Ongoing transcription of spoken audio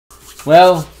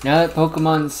Well, now that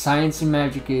Pokemon Science and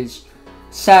Magic is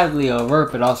sadly over,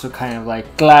 but also kind of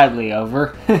like gladly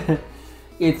over,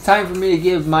 it's time for me to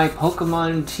give my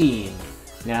Pokemon team.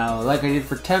 Now, like I did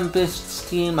for Tempest's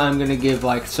team, I'm going to give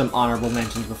like some honorable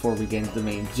mentions before we get into the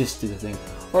main gist of the thing.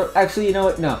 Or actually, you know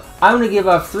what? No. I'm going to give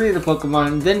off 3 of the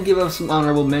Pokemon, then give off some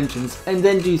honorable mentions, and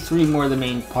then do 3 more of the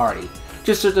main party.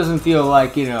 Just so it doesn't feel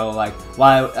like, you know, like,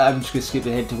 why I'm just going to skip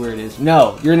ahead to where it is.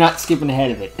 No, you're not skipping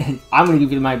ahead of it. I'm going to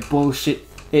give you my bullshit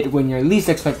it when you're least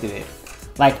expecting it.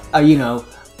 Like, you know,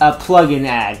 a plug-in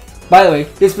ad. By the way,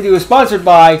 this video is sponsored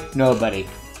by nobody.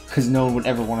 Because no one would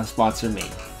ever want to sponsor me.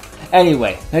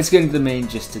 Anyway, let's get into the main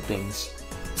gist of things.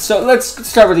 So let's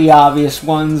start with the obvious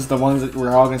ones, the ones that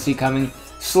we're all going to see coming.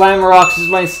 Slamrox is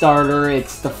my starter.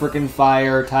 It's the frickin'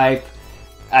 fire type.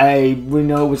 I would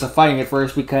know it was a fighting at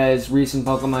first because recent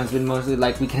Pokemon has been mostly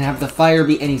like we can have the fire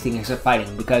be anything except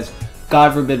fighting because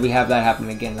God forbid we have that happen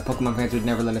again. The Pokemon fans would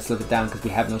never let us live it down because we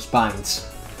have no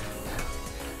spines.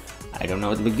 I don't know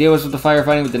what the big deal was with the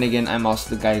firefighting, but then again, I'm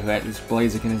also the guy who had this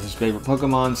Blaziken as his favorite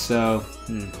Pokemon, so...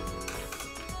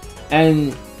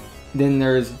 And then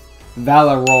there's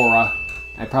Valorora.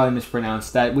 I probably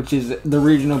mispronounced that, which is the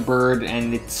regional bird,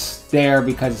 and it's there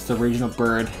because it's the regional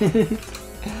bird.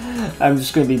 I'm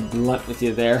just going to be blunt with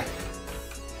you there.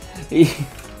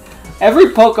 Every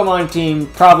Pokemon team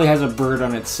probably has a bird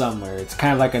on it somewhere. It's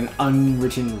kind of like an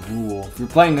unwritten rule. If you're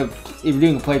doing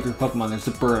a playthrough of Pokemon, there's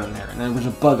a bird on there, and there was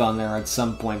a bug on there at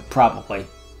some point, probably.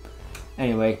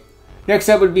 Anyway, next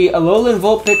up would be Alolan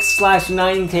Vulpix /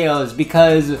 Ninetales,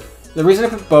 because the reason I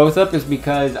put both up is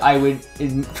because I would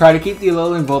try to keep the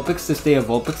Alolan Vulpix to stay a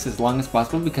Vulpix as long as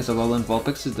possible, because Alolan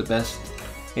Vulpix is the best.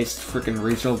 It's freaking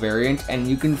regional variant, and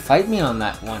you can fight me on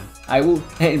that one. I will,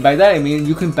 and by that I mean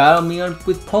you can battle me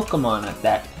with Pokemon at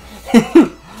that.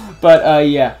 But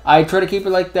yeah, I try to keep it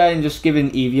like that and just give it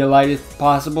an Eviolite if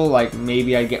possible. Like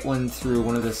maybe I get one through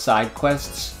one of the side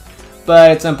quests.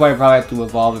 But at some point I probably have to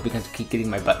evolve it because I keep getting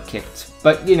my butt kicked.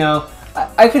 But you know,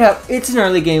 I could have, it's an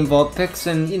early game Vulpix,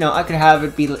 and you know, I could have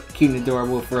it be cute and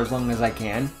adorable for as long as I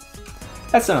can.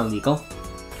 That's not illegal.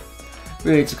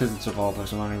 Really, it's because it's a Vulpix,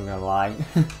 so I'm not even gonna lie.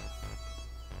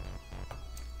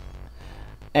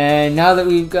 And now that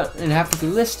we've gotten halfway through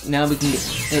the list, now we can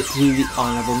get to the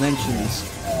honorable mentions.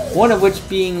 One of which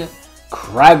being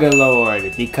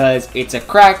Kragalord, because it's a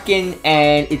Kraken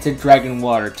and it's a Dragon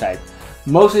Water type.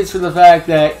 Mostly it's for the fact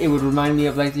that it would remind me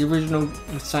of like the original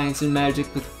Science and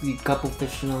Magic with the couple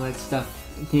fish and all that stuff.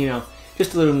 You know,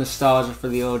 just a little nostalgia for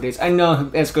the old days. I know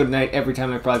Let's Go Tonight, every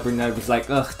time I probably bring that up, it's like,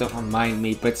 ugh, don't remind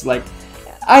me. But it's like,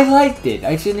 I liked it.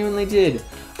 I genuinely did.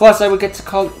 Plus, I would get to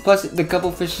call, plus the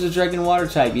couple fish is a Dragon Water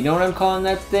type. You know what I'm calling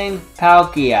that thing?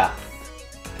 Palkia.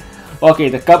 Okay,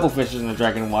 the couple fish is in the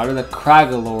Dragon Water, the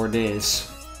Kragalord is.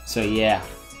 So yeah.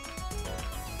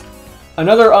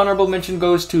 Another honorable mention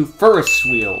goes to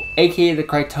Furriswheel, aka the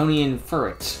Krytonian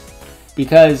Furret.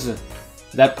 Because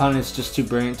that pun is just too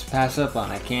brilliant to pass up on.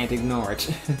 I can't ignore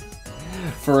it.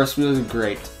 Furriswheel is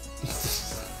great.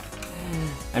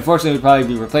 Unfortunately, it would probably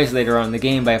be replaced later on in the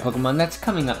game by a Pokemon that's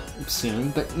coming up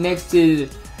soon. But next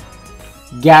is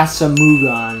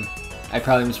Gasamugon. I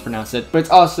probably mispronounced it. But it's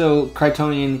also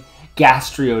Krytonian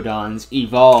Gastrodon's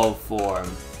evolved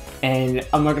form. And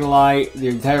I'm not gonna lie, the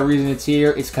entire reason it's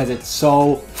here is because it's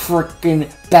so freaking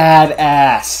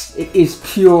badass. It is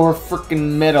pure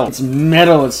freaking metal. It's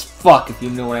metal as fuck, if you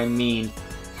know what I mean.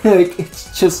 Like,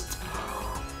 it's just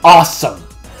awesome.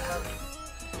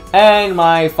 And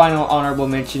my final honorable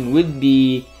mention would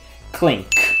be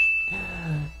Clink.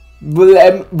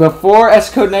 Before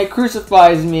S-Code Knight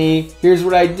crucifies me, here's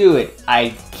what I do it.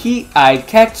 I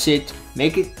catch it,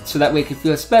 make it so that way it can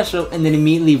feel special, and then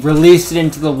immediately release it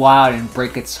into the wild and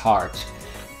break its heart.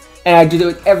 And I do that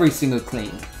with every single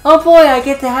Clink. Oh boy, I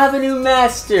get to have a new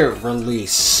master!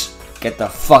 Release. Get the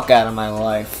fuck out of my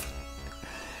life.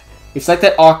 It's like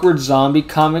that awkward zombie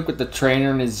comic with the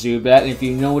trainer and his Zubat, and if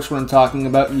you know which one I'm talking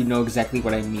about, you know exactly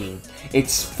what I mean.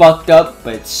 It's fucked up,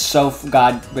 but it's so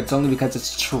but it's only because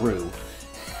it's true.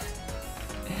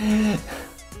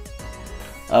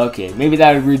 Okay, maybe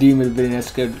that would redeem it a bit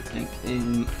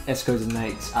in S-Code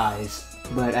Knight's eyes,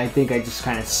 but I think I just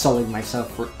kind of sullied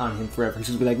myself on him forever. He's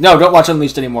just be like, no, don't watch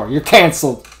Unleashed anymore. You're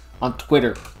cancelled on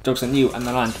Twitter. Joke's on you. I'm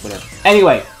not on Twitter.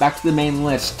 Anyway, back to the main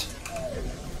list.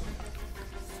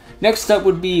 Next up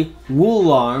would be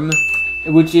Woolarm,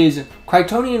 which is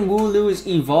Krytonian Wooloo's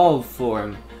evolved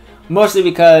form. Mostly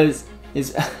because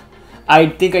I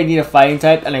think I need a fighting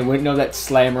type, and I wouldn't know that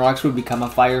Slamrox would become a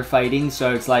firefighting,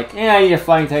 so it's like, I need a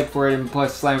fighting type for it, and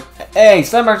plus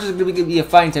Slamrox is going to be a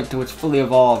fighting type until it's fully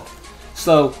evolved.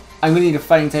 So, I'm going to need a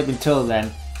fighting type until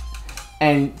then.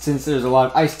 And since there's a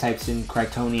lot of ice types in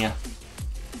Kryptonia.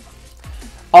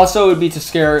 Also, it would be to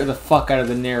scare the fuck out of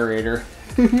the narrator.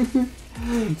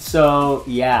 So,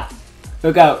 yeah.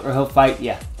 Look out or he'll fight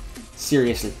ya.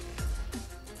 Seriously.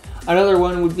 Another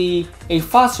one would be a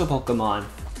fossil Pokemon.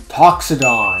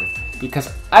 Toxodon. Because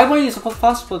I want to use a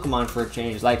fossil Pokemon for a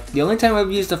change. Like, the only time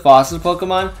I've used a fossil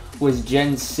Pokemon was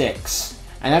Gen 6.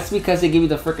 And that's because they give you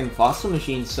the freaking fossil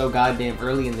machine so goddamn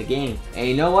early in the game. And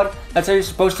you know what? That's how you're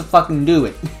supposed to fucking do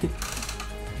it.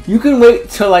 You can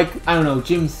wait till, like, I don't know,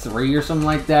 Gym 3 or something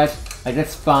like that. Like,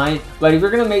 that's fine. But if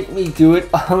you're gonna make me do it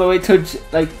all the way to,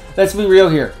 like, let's be real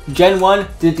here. Gen 1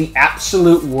 did the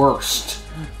absolute worst.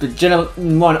 But Gen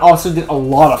 1 also did a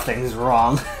lot of things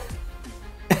wrong.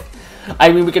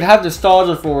 I mean, we can have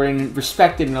nostalgia for it and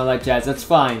respect it and all that jazz. That's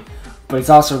fine. But it's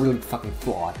also really fucking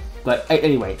flawed. But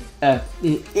anyway,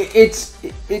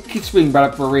 it keeps being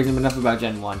brought up for a reason, but enough about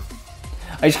Gen 1.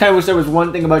 I just kind of wish there was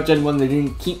one thing about Gen 1 they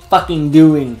didn't keep fucking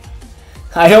doing.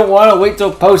 I don't want to wait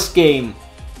till post-game.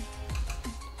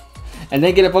 And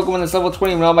then get a Pokemon that's level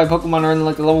 20 when all my Pokemon are in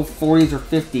like the level 40s or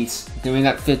 50s. I mean,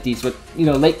 not 50s, but, you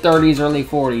know, late 30s, early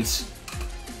 40s.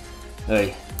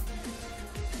 Hey.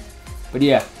 But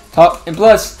yeah. And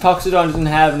plus, Toxodon doesn't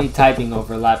have any typing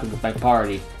overlapping with my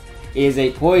party. It is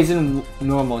a poison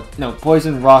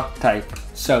rock type.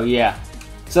 So yeah.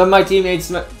 Some of my team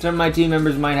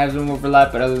members might have some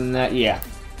overlap, but other than that, yeah.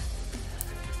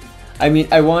 I mean,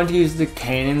 I wanted to use the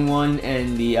Cannon one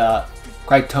and the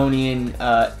Kryptonian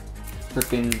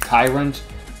freaking Tyrant,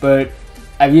 but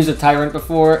I've used a Tyrant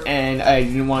before, and I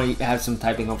didn't want to have some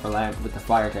typing overlap with the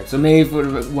Fire type. So maybe for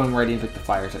one where I didn't pick the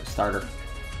Fire type starter.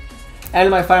 And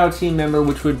my final team member,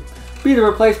 which would be the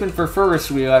replacement for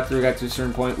Fursuit after we got to a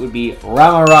certain point, would be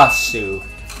Ramarasu.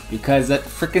 Because that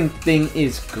freaking thing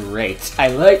is great. I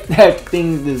like that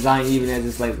thing's design even as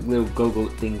this like little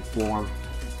Go-Goat thing form.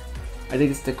 I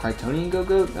think it's the Kryptonian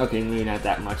Go-Goat? Okay, maybe not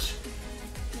that much.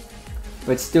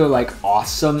 But it's still like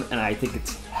awesome, and I think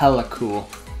it's hella cool.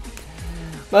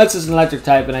 Well, it's just an electric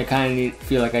type, and I kind of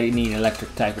feel like I need an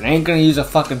electric type. And I ain't gonna use a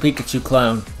fucking Pikachu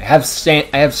clone. I have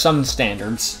some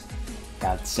standards.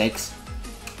 God's sakes.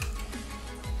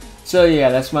 So yeah,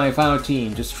 that's my final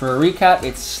team. Just for a recap,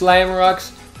 it's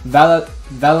Slamrox, Valorora,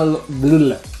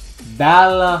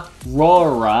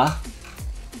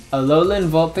 Alolan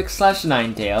Vulpix /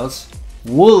 Ninetales,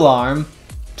 Woolarm,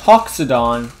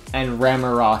 Toxodon, and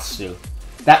Ramarasu.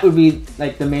 That would be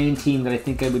like the main team that I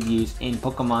think I would use in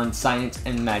Pokemon Science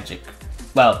and Magic.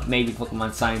 Well, maybe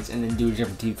Pokemon Science and then do a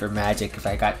different team for Magic if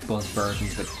I got both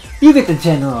versions, but you get the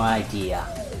general idea.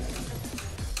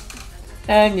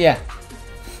 And yeah.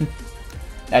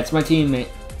 That's my teammate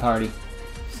party.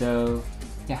 So,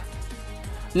 yeah.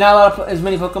 Not a lot of, as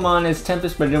many Pokemon as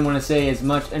Tempest, but I didn't want to say as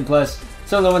much. And plus,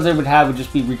 some of the ones I would have would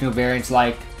just be regional variants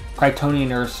like Kryptonian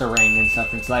Ursaring and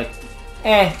stuff. And it's like,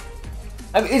 eh.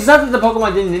 I mean, it's not that the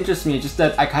Pokemon didn't interest me, it's just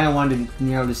that I kind of wanted to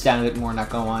narrow this down a bit more and not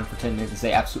go on for 10 minutes and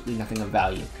say absolutely nothing of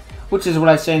value. Which is what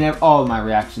I say in all of my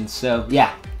reactions, so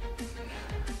yeah.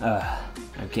 I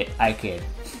kid.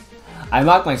 I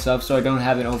mock myself so I don't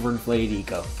have an overinflated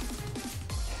ego.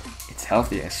 It's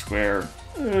healthy, I swear.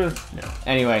 No.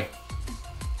 Anyway.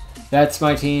 That's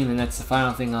my team, and that's the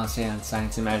final thing I'll say on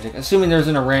Science and Magic. Assuming there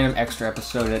isn't a random extra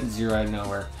episode at zero out of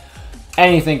nowhere.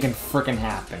 Anything can frickin'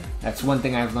 happen. That's one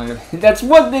thing I've learned. That's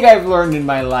one thing I've learned in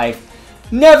my life.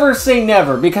 Never say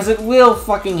never, because it will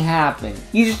fucking happen.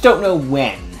 You just don't know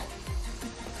when.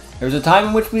 There was a time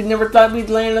in which we never thought we'd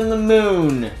land on the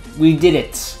moon. We did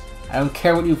it. I don't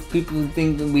care what you people who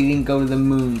think that we didn't go to the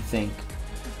moon think.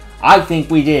 I think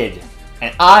we did.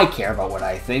 And I care about what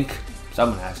I think.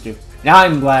 Someone has to. Now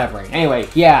I'm blabbering. Anyway,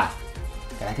 yeah.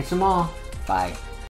 Gotta get some more. Bye.